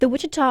The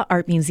Wichita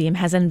Art Museum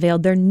has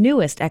unveiled their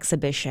newest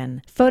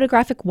exhibition,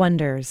 Photographic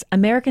Wonders,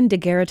 American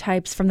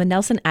Daguerreotypes from the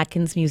Nelson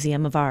Atkins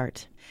Museum of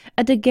Art.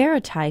 A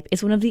daguerreotype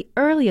is one of the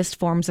earliest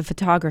forms of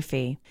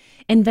photography.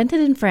 Invented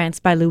in France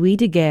by Louis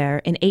Daguerre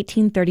in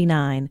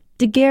 1839,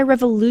 Daguerre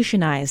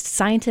revolutionized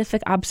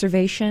scientific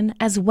observation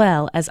as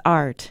well as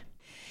art.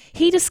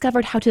 He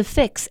discovered how to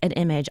fix an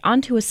image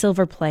onto a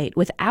silver plate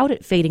without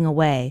it fading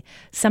away,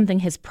 something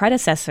his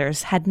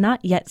predecessors had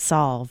not yet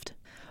solved.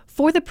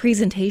 For the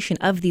presentation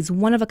of these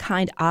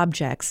one-of-a-kind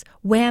objects,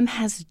 Wham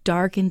has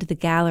darkened the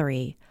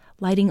gallery,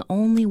 lighting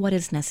only what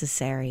is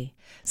necessary.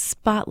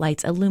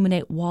 Spotlights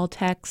illuminate wall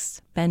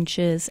texts,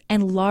 benches,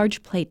 and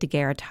large plate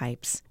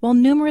daguerreotypes, while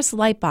numerous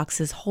light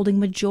boxes holding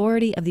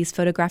majority of these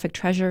photographic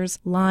treasures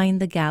line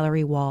the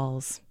gallery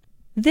walls.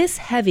 This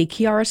heavy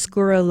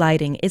chiaroscuro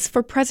lighting is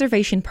for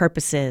preservation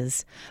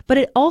purposes, but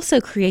it also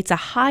creates a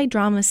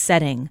high-drama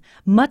setting,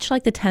 much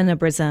like the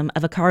tenebrism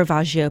of a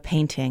Caravaggio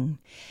painting.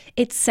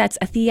 It sets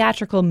a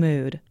theatrical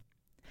mood.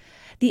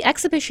 The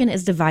exhibition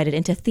is divided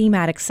into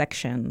thematic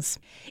sections.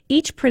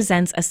 Each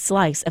presents a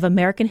slice of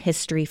American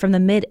history from the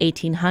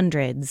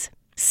mid-1800s.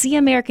 See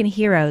American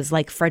heroes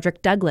like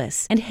Frederick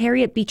Douglass and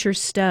Harriet Beecher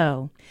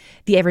Stowe,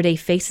 the everyday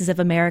faces of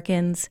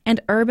Americans,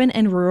 and urban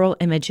and rural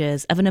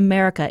images of an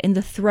America in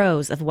the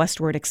throes of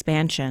westward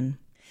expansion.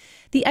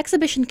 The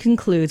exhibition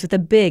concludes with a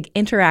big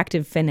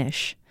interactive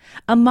finish.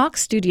 A mock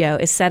studio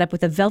is set up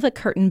with a velvet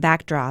curtain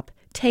backdrop,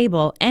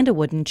 table, and a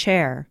wooden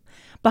chair.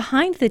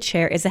 Behind the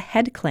chair is a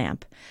head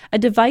clamp, a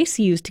device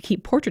used to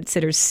keep portrait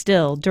sitters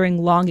still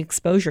during long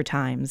exposure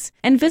times,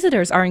 and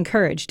visitors are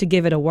encouraged to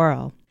give it a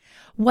whirl.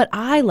 What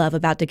I love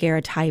about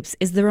daguerreotypes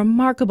is the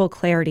remarkable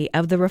clarity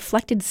of the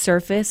reflected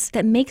surface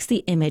that makes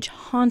the image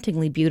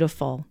hauntingly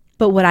beautiful.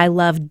 But what I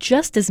love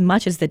just as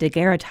much as the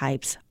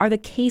daguerreotypes are the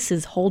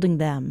cases holding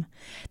them.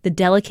 The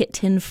delicate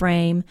tin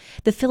frame,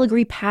 the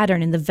filigree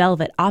pattern in the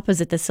velvet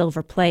opposite the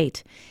silver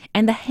plate,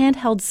 and the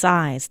handheld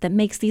size that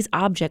makes these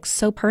objects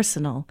so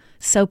personal,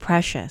 so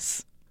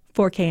precious.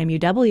 For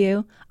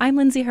KMUW, I'm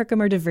Lindsay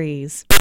Herkimer DeVries.